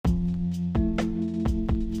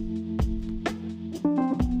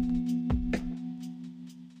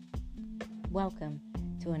Welcome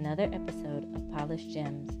to another episode of Polished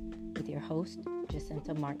Gems with your host,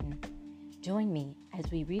 Jacinta Martin. Join me as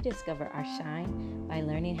we rediscover our shine by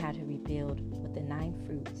learning how to rebuild with the 9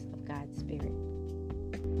 fruits of God's Spirit.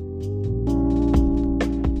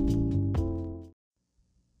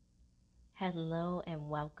 Hello and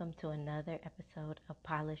welcome to another episode of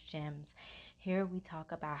Polished Gems. Here we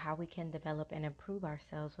talk about how we can develop and improve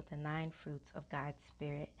ourselves with the 9 fruits of God's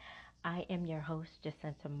Spirit. I am your host,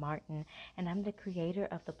 Jacinta Martin, and I'm the creator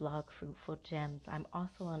of the blog Fruitful Gems. I'm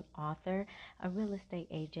also an author, a real estate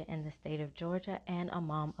agent in the state of Georgia, and a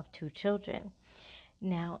mom of 2 children.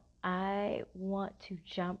 Now, I want to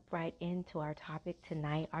jump right into our topic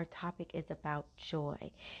tonight. Our topic is about joy,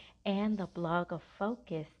 and the blog of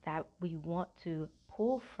focus that we want to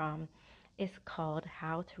pull from is called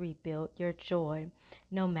How to Rebuild Your Joy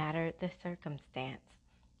No Matter the Circumstance.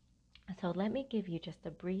 So let me give you just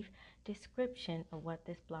a brief description of what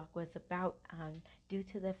this blog was about due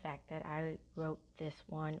to the fact that I wrote this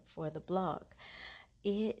one for the blog.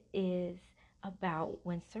 It is about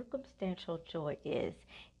when circumstantial joy is.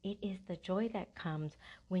 It is the joy that comes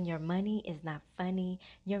when your money is not funny,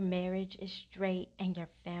 your marriage is straight, and your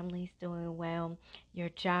family's doing well, your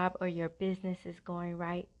job or your business is going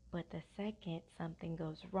right. But the second something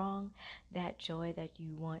goes wrong, that joy that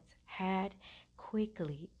you once had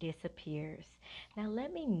quickly disappears. Now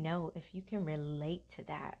let me know if you can relate to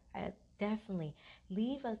that. Definitely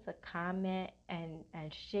leave us a comment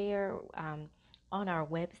and share on our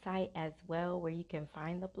website as well, where you can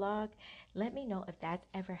find the blog. Let me know if that's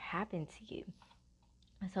ever happened to you.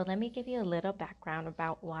 So let me give you a little background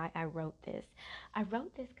about why I wrote this. I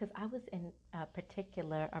wrote this because I was in a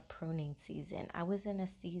pruning season. I was in a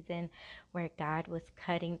season where God was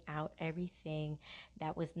cutting out everything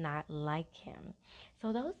that was not like Him.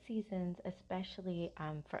 So those seasons, especially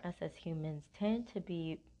for us as humans, tend to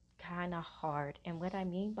be kind of hard. And what I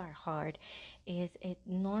mean by hard is it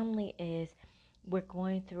normally is we're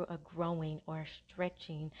going through a growing or a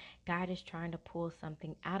stretching. God is trying to pull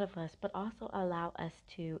something out of us, but also allow us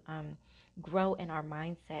to grow in our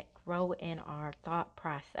mindset, grow in our thought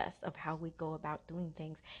process of how we go about doing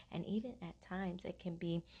things. And even at times, it can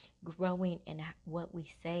be growing in what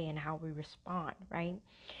we say and how we respond, right?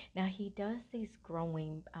 Now, He does these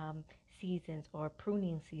growing seasons, or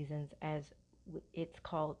pruning seasons, as it's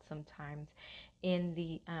called sometimes, in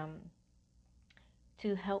the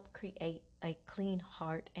to help create a clean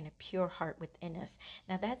heart and a pure heart within us.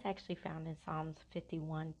 Now that's actually found in Psalms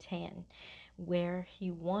 51:10, where He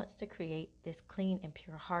wants to create this clean and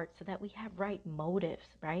pure heart so that we have right motives,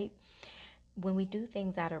 right? When we do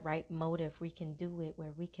things out of right motive, we can do it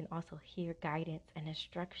where we can also hear guidance and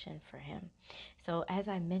instruction for Him. So as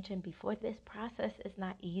I mentioned before, this process is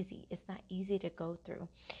not easy. It's not easy to go through.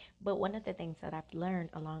 But one of the things that I've learned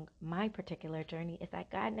along my particular journey is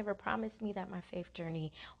that God never promised me that my faith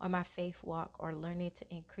journey or my faith walk or learning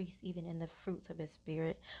to increase even in the fruits of His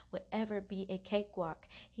Spirit would ever be a cakewalk.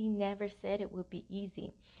 He never said it would be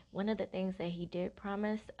easy. One of the things that He did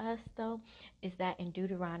promise us, though, is that in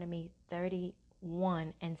Deuteronomy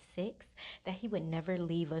 31:6, that He would never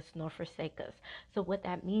leave us nor forsake us. So what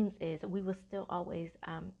that means is we will still always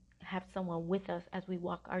have someone with us as we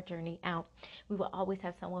walk our journey out. We will always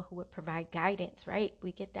have someone who would provide guidance, right?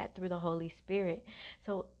 We get that through the Holy Spirit.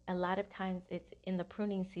 So a lot of times it's in the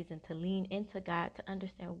pruning season to lean into God, to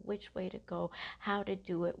understand which way to go, how to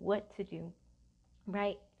do it, what to do,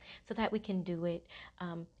 right? So that we can do it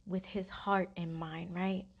with His heart in mind,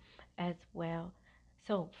 right? As well.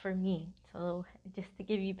 So for me, just to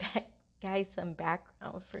give you guys some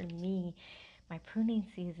background, for me, my pruning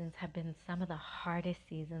seasons have been some of the hardest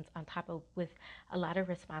seasons, on top of with a lot of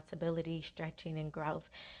responsibility, stretching, and growth.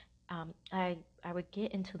 I would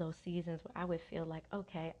get into those seasons where I would feel like,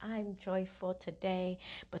 okay, I'm joyful today,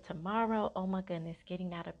 but tomorrow, oh my goodness,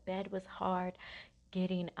 getting out of bed was hard.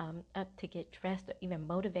 Getting up to get dressed or even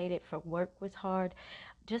motivated for work was hard.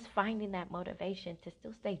 Just finding that motivation to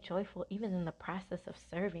still stay joyful even in the process of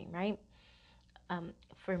serving, right?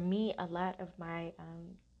 For me, a lot of my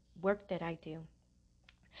work that I do,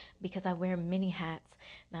 because I wear many hats.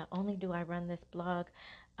 Not only do I run this blog,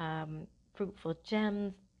 Fruitful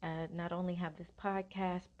Gems, not only have this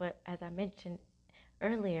podcast, but as I mentioned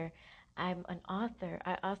earlier, I'm an author.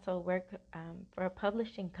 I also work for a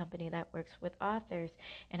publishing company that works with authors,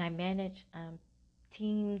 and I manage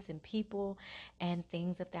teams and people and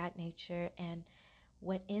things of that nature. And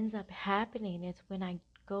what ends up happening is when I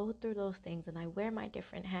go through those things and I wear my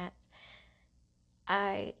different hats,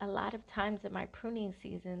 a lot of times in my pruning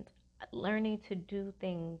seasons, learning to do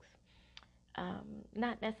things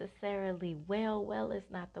not necessarily well is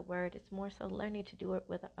not the word. It's more so learning to do it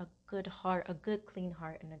with a good heart, a good clean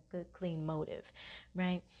heart, and a good clean motive,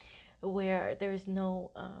 right? Where there's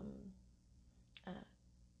no uh,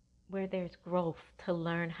 where there's growth to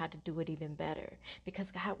learn how to do it even better, because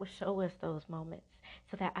God will show us those moments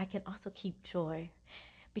so that I can also keep joy,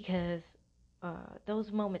 because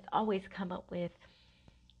those moments always come up with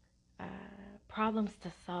uh, problems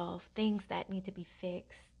to solve, things that need to be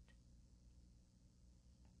fixed.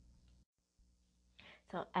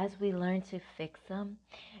 So as we learn to fix them,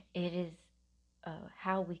 it is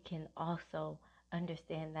how we can also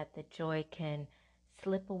understand that the joy can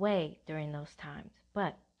slip away during those times.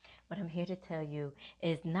 But what I'm here to tell you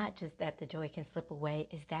is not just that the joy can slip away,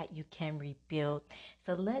 is that you can rebuild.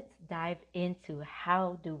 So let's dive into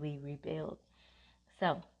how do we rebuild.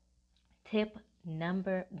 So tip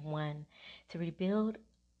number one, to rebuild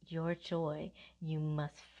your joy, you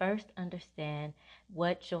must first understand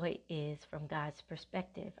what joy is from God's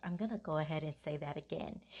perspective. I'm going to go ahead and say that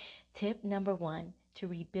again. Tip number one, to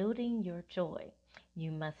rebuilding your joy,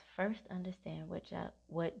 you must first understand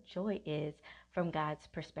what joy is from God's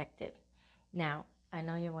perspective. Now, I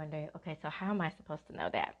know you're wondering, okay, so how am I supposed to know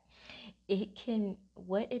that?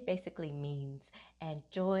 What it basically means, and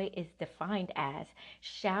joy is defined as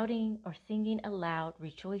shouting or singing aloud,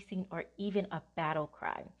 rejoicing, or even a battle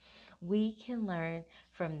cry. We can learn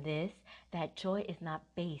from this that joy is not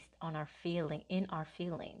based on our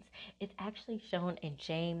feelings. It's actually shown in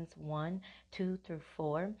James 1, 2 through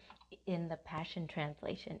 4 in the Passion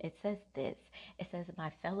Translation. It says this. It says,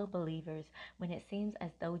 "My fellow believers, when it seems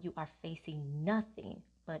as though you are facing nothing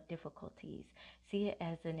but difficulties, see it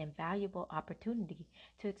as an invaluable opportunity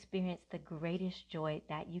to experience the greatest joy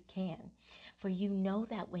that you can. For you know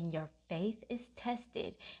that when your faith is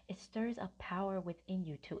tested, it stirs up power within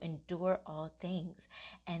you to endure all things.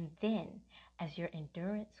 And then, as your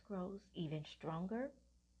endurance grows even stronger,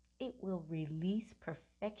 it will release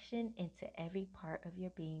perfection into every part of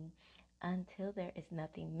your being until there is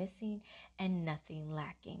nothing missing and nothing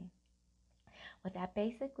lacking." What that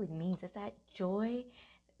basically means is that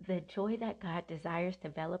the joy that God desires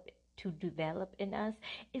to develop in us,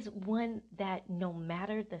 is one that no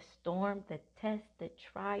matter the storm, the test, the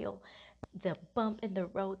trial, the bump in the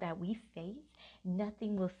road that we face,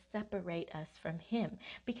 nothing will separate us from Him,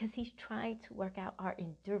 because He's trying to work out our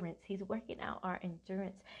endurance. He's working out our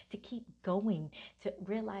endurance to keep going, to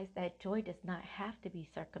realize that joy does not have to be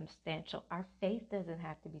circumstantial. Our faith doesn't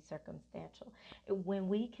have to be circumstantial. When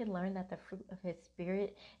we can learn that the fruit of His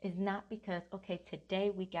Spirit is not because, okay,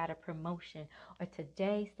 today we got a promotion or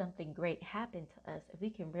today something great happened to us, if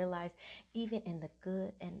we can realize even in the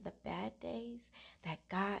good and the bad days that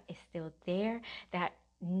God is still there, that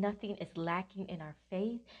nothing is lacking in our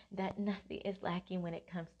faith, that nothing is lacking when it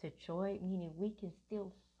comes to joy, meaning we can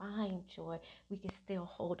still find joy, we can still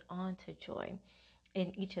hold on to joy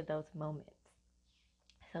in each of those moments.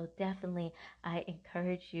 So definitely, I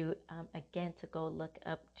encourage you again to go look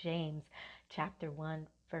up James chapter 1,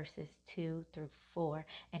 verses 2 through 4,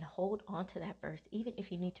 and hold on to that verse, even if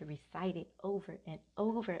you need to recite it over and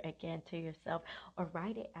over again to yourself, or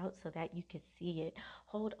write it out so that you can see it.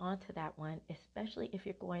 Hold on to that one, especially if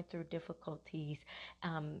you're going through difficulties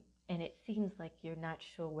and it seems like you're not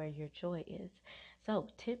sure where your joy is. So,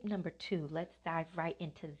 tip number two, let's dive right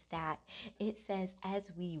into that. It says, as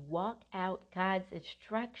we walk out God's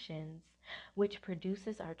instructions, which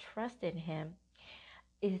produces our trust in Him,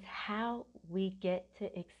 is how we get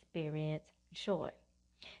to experience joy.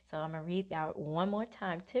 So I'm going to read that one more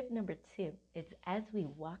time. Tip number two is, as we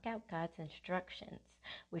walk out God's instructions,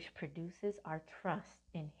 which produces our trust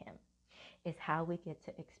in Him, is how we get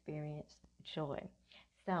to experience joy.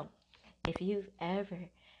 So if you've ever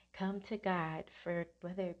come to God for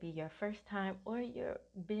whether it be your first time or you've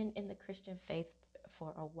been in the Christian faith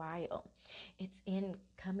for a while, it's in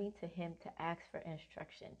coming to Him to ask for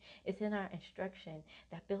instruction. It's in our instruction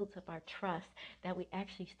that builds up our trust, that we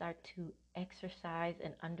actually start to exercise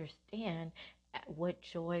and understand what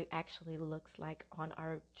joy actually looks like on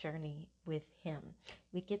our journey with Him.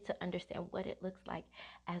 We get to understand what it looks like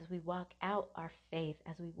as we walk out our faith,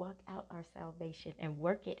 as we walk out our salvation and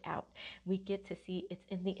work it out. We get to see it's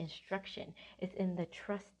in the instruction, it's in the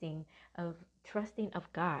trusting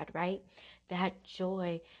of God, right? That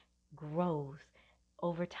joy grows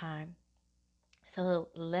over time. So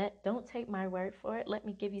don't take my word for it. Let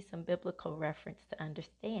me give you some biblical reference to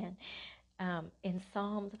understand. In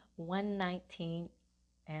Psalms 119,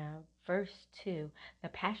 verse 2, the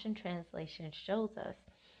Passion Translation shows us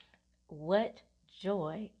what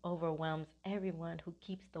joy overwhelms everyone who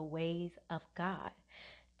keeps the ways of God.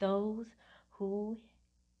 Those who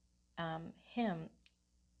Him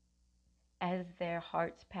as their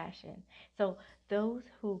heart's passion. So those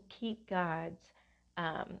who keep God's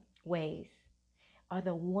ways are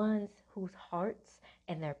the ones whose hearts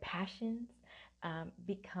and their passions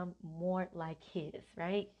become more like His,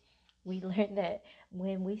 right? We learn that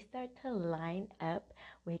when we start to line up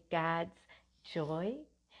with God's joy,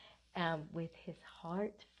 with His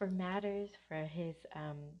heart for matters, for his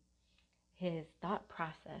thought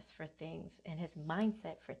process for things and his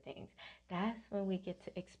mindset for things, that's when we get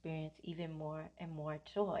to experience even more and more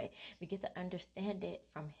joy. We get to understand it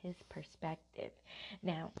from his perspective.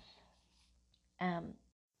 Now,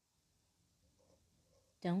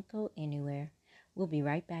 don't go anywhere. We'll be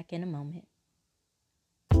right back in a moment.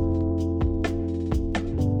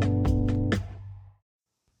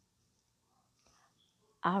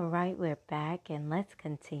 All right, we're back and let's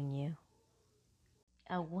continue.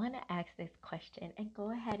 I want to ask this question, and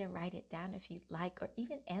go ahead and write it down if you'd like, or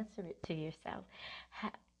even answer it to yourself.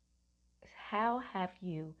 How have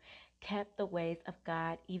you kept the ways of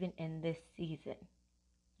God even in this season?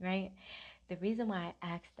 Right? The reason why I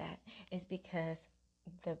ask that is because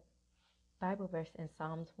the Bible verse in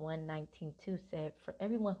Psalms 119:2 said, "For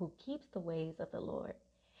everyone who keeps the ways of the Lord,"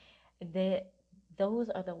 that those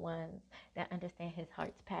are the ones that understand his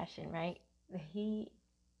heart's passion, right? He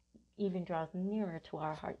even draws nearer to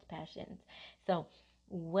our heart's passions. So,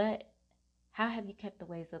 how have you kept the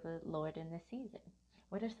ways of the Lord in this season?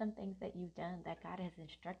 What are some things that you've done that God has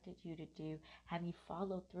instructed you to do? Have you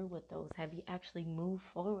followed through with those? Have you actually moved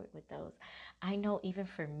forward with those? I know even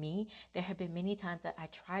for me, there have been many times that I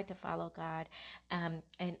tried to follow God,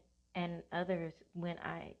 and others when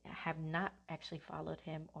I have not actually followed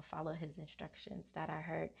him or followed his instructions that I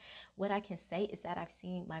heard. What I can say is that I've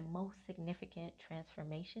seen my most significant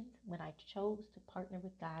transformations when I chose to partner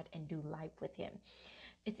with God and do life with him.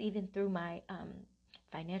 It's even through my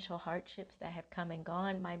financial hardships that have come and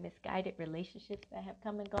gone, my misguided relationships that have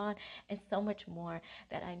come and gone, and so much more,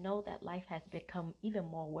 that I know that life has become even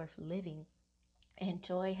more worth living, and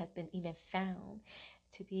joy has been even found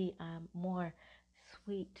to be more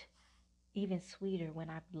sweet, even sweeter, when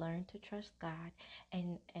I've learned to trust God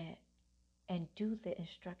and do the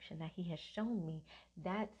instruction that he has shown me.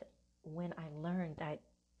 That's when I learned that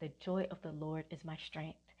the joy of the Lord is my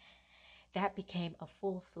strength. That became a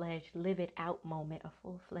full-fledged live it out moment, a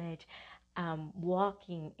full-fledged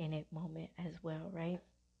walking in it moment as well, right?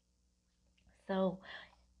 So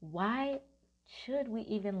why should we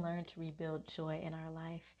even learn to rebuild joy in our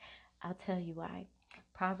life? I'll tell you why.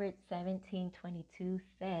 Proverbs 17:22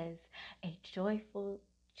 says, "A joyful,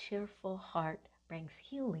 cheerful heart brings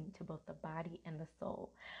healing to both the body and the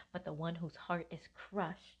soul, but the one whose heart is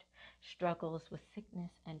crushed struggles with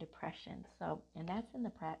sickness and depression." So, and that's in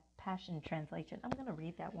the Passion Translation. I'm going to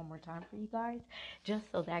read that one more time for you guys,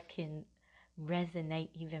 just so that can resonate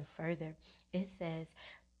even further. It says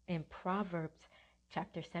in Proverbs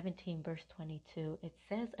chapter 17, verse 22, it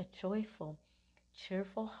says, "A joyful,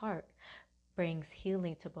 cheerful heart brings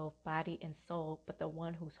healing to both body and soul, but the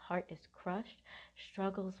one whose heart is crushed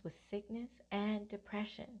struggles with sickness and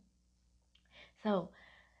depression." So,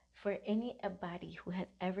 for anybody who has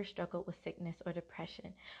ever struggled with sickness or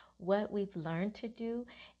depression, what we've learned to do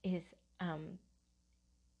is,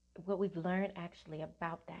 what we've learned actually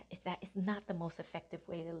about that is that it's not the most effective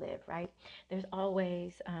way to live, right? There's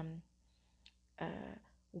always uh,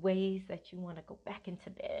 ways that you want to go back into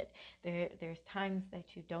bed. There's times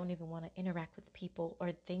that you don't even want to interact with people,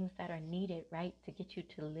 or things that are needed, right, to get you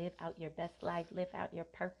to live out your best life, live out your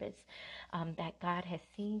purpose that God has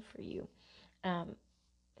seen for you.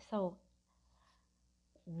 So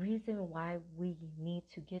reason why we need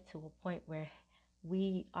to get to a point where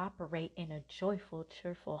we operate in a joyful,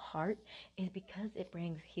 cheerful heart is because it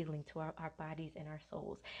brings healing to our bodies and our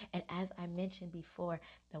souls. And as I mentioned before,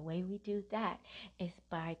 the way we do that is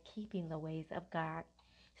by keeping the ways of God.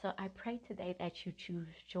 So I pray today that you choose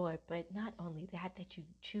joy, but not only that, that you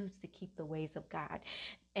choose to keep the ways of God.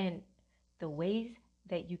 And the ways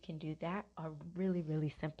that you can do that are really,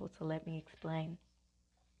 really simple. So let me explain.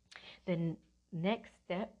 The next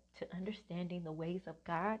step to understanding the ways of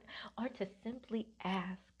God are to simply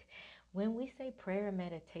ask. When we say prayer and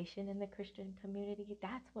meditation in the Christian community,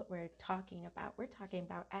 that's what we're talking about. We're talking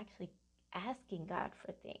about actually asking God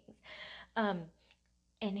for things.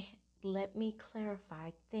 And let me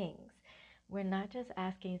clarify things. We're not just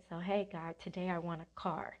asking, so, hey, God, today I want a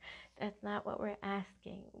car. That's not what we're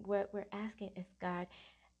asking. What we're asking is, God,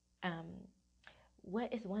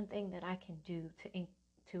 what is one thing that I can do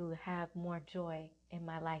to have more joy in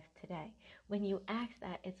my life today? When you ask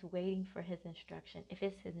that, it's waiting for his instruction. If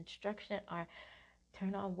it's his instruction or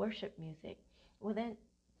turn on worship music, well then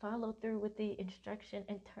follow through with the instruction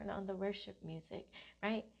and turn on the worship music,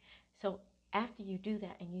 right? So after you do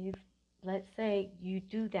that, and let's say you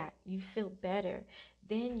do that, you feel better,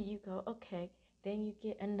 then you go, okay, then you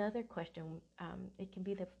get another question. It can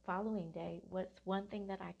be the following day. What's one thing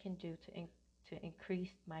that I can do to increase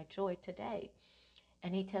my joy today?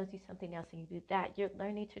 And he tells you something else and you do that. You're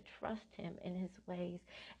learning to trust him in his ways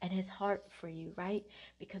and his heart for you, right?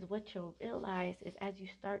 Because what you'll realize is, as you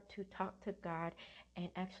start to talk to God and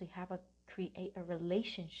actually create a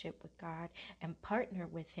relationship with God and partner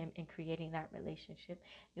with him in creating that relationship,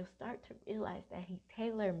 you'll start to realize that he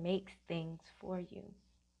tailor makes things for you.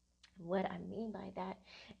 What I mean by that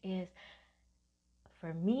is,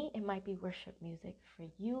 for me, it might be worship music. For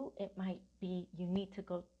you, it might be you need to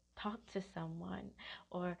go talk to someone,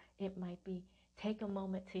 or it might be take a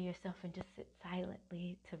moment to yourself and just sit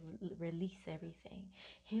silently to release everything.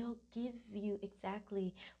 He'll give you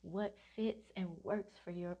exactly what fits and works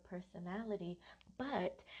for your personality,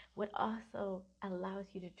 but what also allows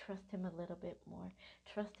you to trust him a little bit more.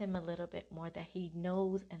 Trust him a little bit more that he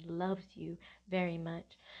knows and loves you very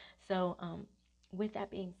much. So, with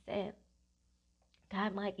that being said,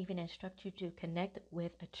 God might even instruct you to connect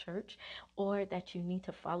with a church, or that you need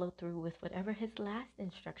to follow through with whatever his last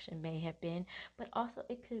instruction may have been. But also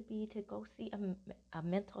it could be to go see a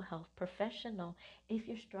mental health professional if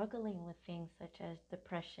you're struggling with things such as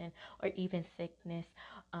depression or even sickness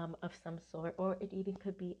of some sort. Or it even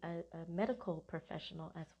could be a medical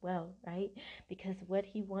professional as well, right? Because what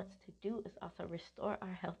he wants to do is also restore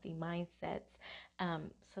our healthy mindsets,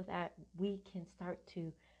 so that we can start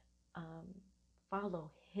to follow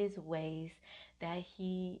his ways, that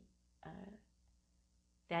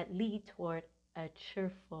that lead toward a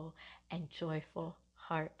cheerful and joyful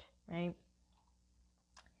heart, right?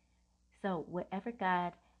 So whatever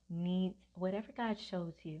God needs, whatever God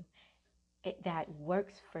shows you, that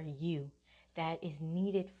works for you, that is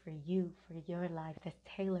needed for you, for your life, that's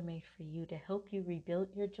tailor-made for you to help you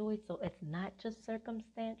rebuild your joy, so it's not just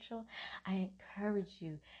circumstantial, I encourage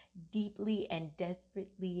you deeply and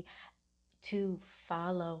desperately to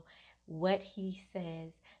follow what he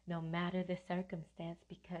says, no matter the circumstance,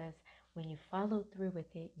 because when you follow through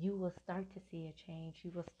with it, you will start to see a change. You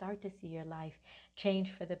will start to see your life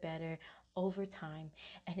change for the better over time.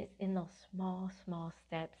 And it's in those small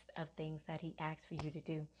steps of things that he asks for you to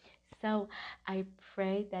do. So I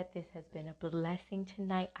pray that this has been a blessing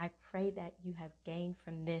tonight. I pray that you have gained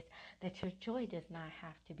from this, that your joy does not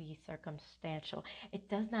have to be circumstantial. It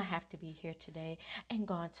does not have to be here today and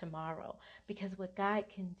gone tomorrow. Because what God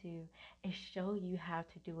can do is show you how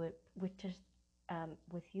to do it with just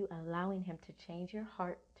with you allowing him to change your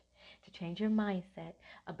heart, to change your mindset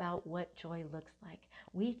about what joy looks like.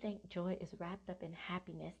 We think joy is wrapped up in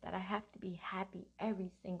happiness, that I have to be happy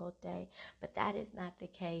every single day, but that is not the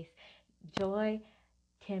case. Joy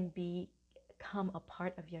can become a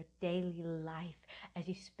part of your daily life as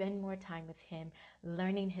you spend more time with him,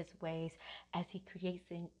 learning his ways, as he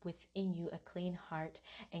creates within you a clean heart,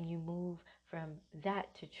 and you move from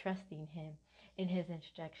that to trusting him in his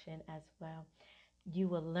instruction as well. You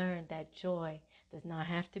will learn that joy does not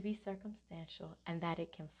have to be circumstantial, and that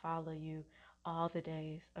it can follow you all the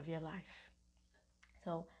days of your life.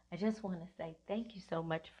 So I just want to say thank you so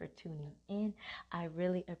much for tuning in. I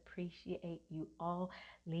really appreciate you all.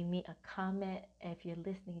 Leave me a comment if you're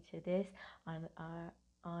listening to this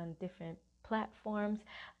on different platforms.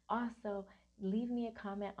 Also, leave me a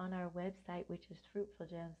comment on our website, which is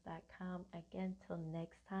fruitfulgems.com. Again, till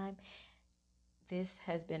next time, this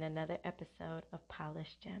has been another episode of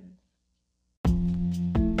Polished Gems.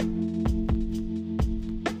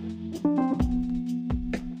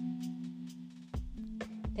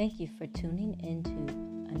 Thank you for tuning into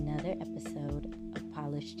another episode of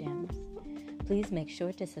Polished Gems. Please make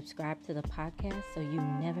sure to subscribe to the podcast so you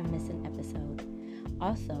never miss an episode.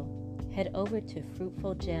 Also, head over to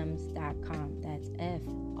fruitfulgems.com. That's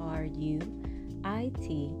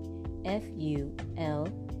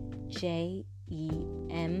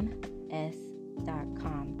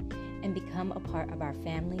fruitfulgems.com, and become a part of our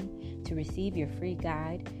family to receive your free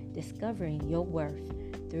guide, Discovering Your Worth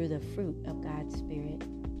Through the Fruit of God's Spirit.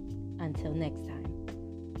 Until next time.